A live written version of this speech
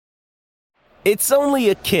It's only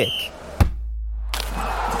a kick,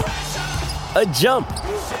 a jump,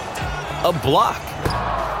 a block.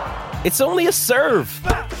 It's only a serve.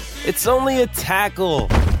 It's only a tackle,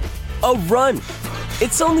 a run.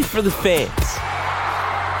 It's only for the fans.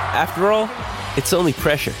 After all, it's only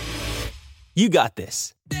pressure. You got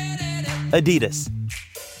this. Adidas.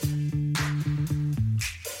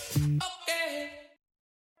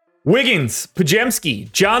 Wiggins,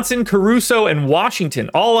 Pajemski, Johnson, Caruso, and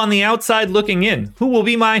Washington all on the outside looking in. Who will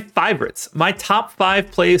be my favorites? My top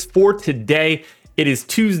 5 plays for today. It is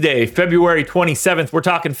Tuesday, February 27th. We're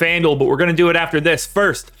talking FanDuel, but we're going to do it after this.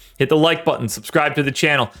 First, hit the like button, subscribe to the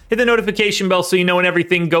channel, hit the notification bell so you know when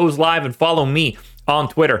everything goes live, and follow me on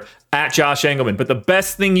Twitter at Josh Engelman. But the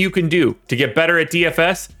best thing you can do to get better at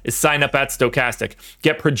DFS is sign up at Stochastic.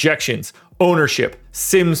 Get projections, ownership,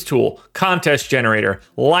 Sims tool, contest generator,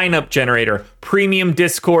 lineup generator, premium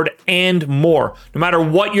Discord, and more. No matter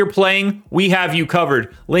what you're playing, we have you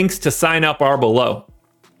covered. Links to sign up are below.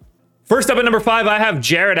 First up at number 5, I have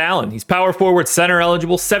Jared Allen. He's power forward, center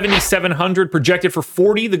eligible, 7,700, projected for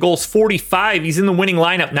 40. The goal's 45. He's in the winning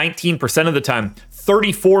lineup 19% of the time.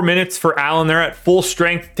 34 minutes for Allen. They're at full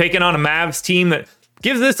strength, taking on a Mavs team that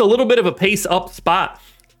gives this a little bit of a pace up spot.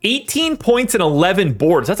 18 points and 11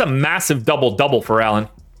 boards. That's a massive double-double for Allen.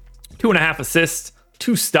 2.5 assists,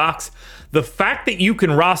 2 stocks. The fact that you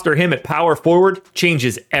can roster him at power forward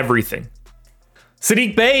changes everything.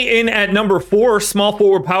 Saddiq Bey in at number 4, small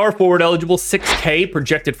forward, power forward eligible, 6K,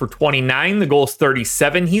 projected for 29. The goal is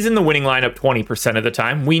 37. He's in the winning lineup 20% of the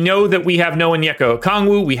time. We know that we have no Onyeka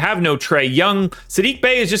Okongwu. We have no Trae Young. Saddiq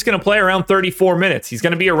Bey is just going to play around 34 minutes. He's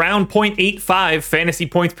going to be around 0.85 fantasy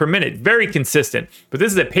points per minute. Very consistent. But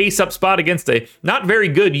this is a pace-up spot against a not very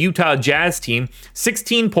good Utah Jazz team.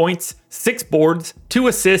 16 points, 6 boards, 2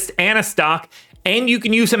 assists, and a stock. And you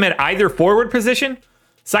can use him at either forward position.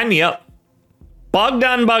 Sign me up.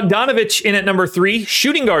 Bogdan Bogdanovic in at number 3,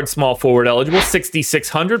 shooting guard, small forward eligible,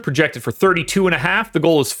 6,600, projected for 32.5. The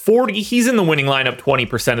goal is 40. He's in the winning lineup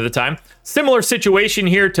 20% of the time. Similar situation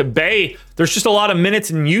here to Bey. There's just a lot of minutes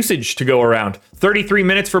and usage to go around. 33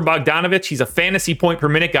 minutes for Bogdanovic. He's a fantasy point per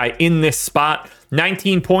minute guy in this spot.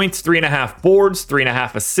 19 points, 3.5 boards,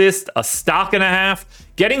 3.5 assists, a stock and a half.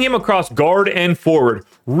 Getting him across guard and forward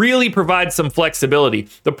really provides some flexibility.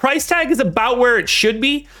 The price tag is about where it should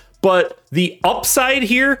be, but the upside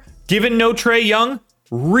here, given no Trae Young,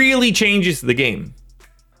 really changes the game.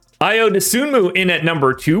 Ayo Dosunmu in at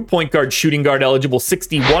number 2, point guard, shooting guard eligible,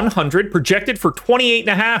 6,100, projected for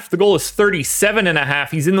 28.5. The goal is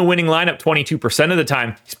 37.5. He's in the winning lineup 22% of the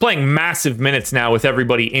time. He's playing massive minutes now with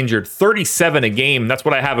everybody injured, 37 a game. That's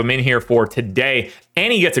what I have him in here for today.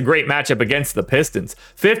 And he gets a great matchup against the Pistons.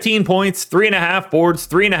 15 points, 3.5 boards,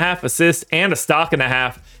 3.5 assists, and a stock and a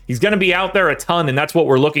half. He's going to be out there a ton, and that's what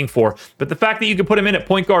we're looking for. But the fact that you can put him in at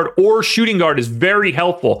point guard or shooting guard is very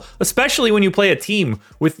helpful, especially when you play a team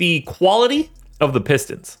with the quality of the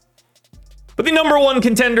Pistons. But the number 1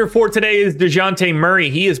 contender for today is DeJounte Murray.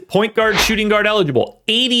 He is point guard, shooting guard eligible,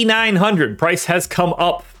 8,900. Price has come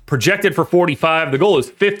up, projected for 45. The goal is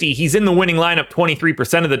 50. He's in the winning lineup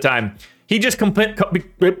 23% of the time. He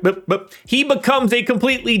becomes a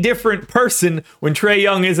completely different person when Trae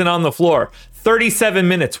Young isn't on the floor. 37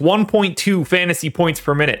 minutes, 1.2 fantasy points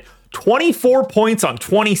per minute, 24 points on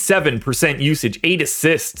 27% usage, 8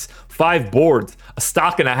 assists, 5 boards, a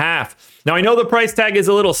stock and a half. Now, I know the price tag is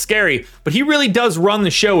a little scary, but he really does run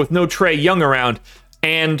the show with no Trae Young around,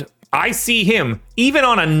 and I see him, even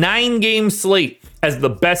on a 9-game slate, as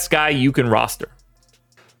the best guy you can roster.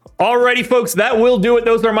 Alrighty, folks, that will do it.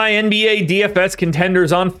 Those are my NBA DFS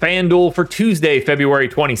contenders on FanDuel for Tuesday, February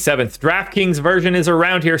 27th. DraftKings version is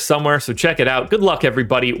around here somewhere, so check it out. Good luck,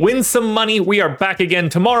 everybody. Win some money. We are back again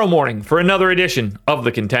tomorrow morning for another edition of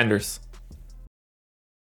the Contenders.